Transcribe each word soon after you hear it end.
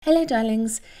Hello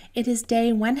darlings, it is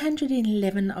day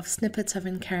 111 of Snippets of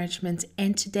Encouragement,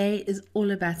 and today is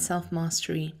all about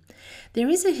self-mastery. There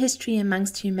is a history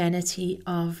amongst humanity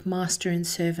of master and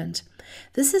servant.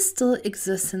 This still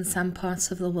exists in some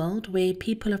parts of the world where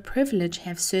people of privilege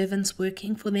have servants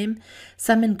working for them,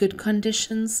 some in good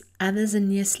conditions, others in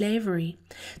near slavery.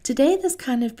 Today this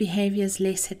kind of behavior is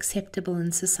less acceptable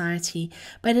in society,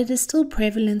 but it is still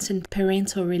prevalent in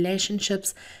parental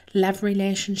relationships, love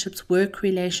relationships, work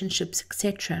relationships,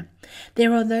 etc.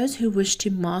 There are those who wish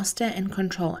to master and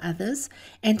control others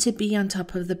and to be on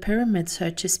top of the pyramid, so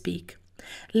to speak.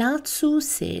 Lao Tzu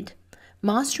said,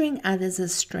 "Mastering others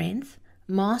is strength,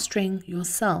 mastering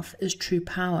yourself is true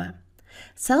power."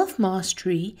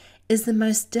 Self-mastery is the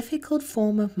most difficult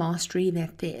form of mastery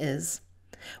that there is.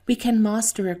 We can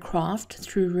master a craft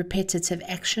through repetitive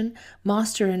action,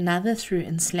 master another through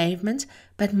enslavement,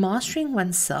 but mastering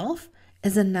oneself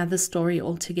is another story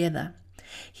altogether.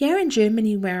 Here in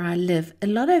Germany, where I live, a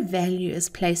lot of value is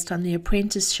placed on the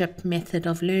apprenticeship method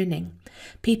of learning.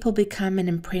 People become an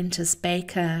apprentice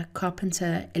baker,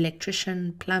 carpenter,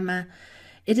 electrician, plumber.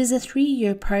 It is a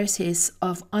 3-year process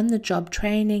of on-the-job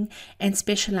training and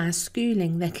specialized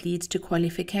schooling that leads to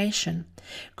qualification.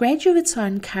 Graduates are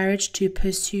encouraged to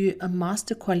pursue a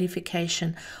master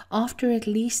qualification after at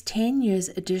least 10 years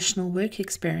additional work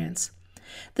experience.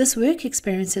 This work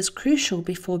experience is crucial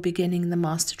before beginning the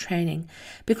master training.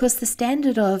 Because the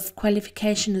standard of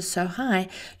qualification is so high,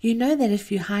 you know that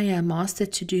if you hire a master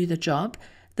to do the job,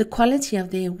 the quality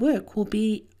of their work will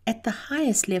be at the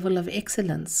highest level of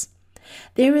excellence.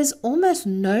 There is almost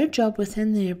no job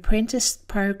within the apprentice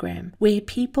program where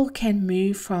people can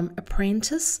move from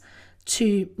apprentice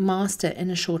to master in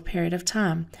a short period of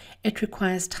time. It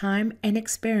requires time and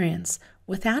experience.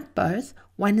 Without both,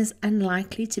 one is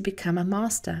unlikely to become a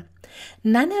master.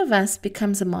 None of us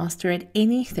becomes a master at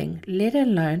anything, let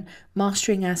alone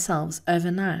mastering ourselves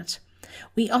overnight.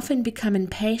 We often become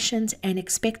impatient and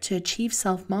expect to achieve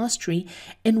self-mastery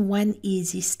in one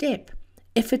easy step.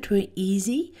 If it were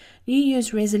easy, New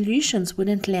Year's resolutions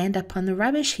wouldn't land up on the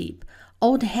rubbish heap.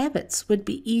 Old habits would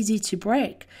be easy to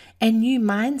break, and new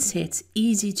mindsets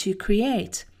easy to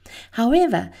create.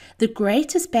 However, the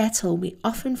greatest battle we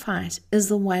often fight is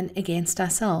the one against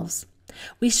ourselves.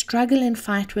 We struggle and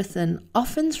fight within,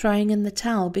 often throwing in the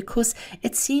towel because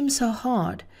it seems so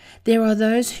hard. There are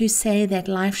those who say that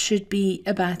life should be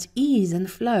about ease and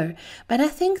flow, but I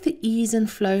think the ease and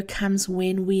flow comes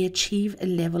when we achieve a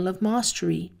level of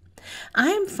mastery. I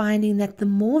am finding that the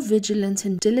more vigilant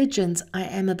and diligent I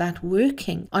am about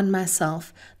working on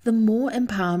myself, the more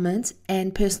empowerment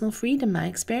and personal freedom I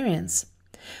experience.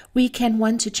 We can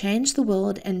want to change the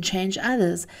world and change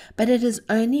others, but it is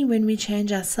only when we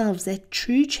change ourselves that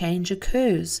true change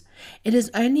occurs. It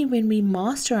is only when we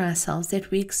master ourselves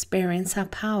that we experience our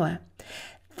power.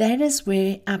 That is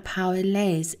where our power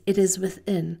lays. It is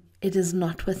within. It is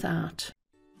not without.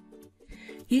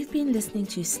 You've been listening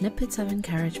to Snippets of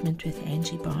Encouragement with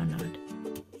Angie Barnard.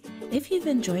 If you've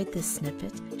enjoyed this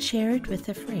snippet, share it with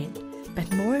a friend. But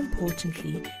more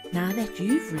importantly, now that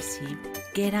you've received,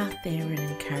 get out there and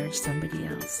encourage somebody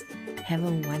else. Have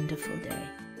a wonderful day.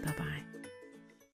 Bye-bye.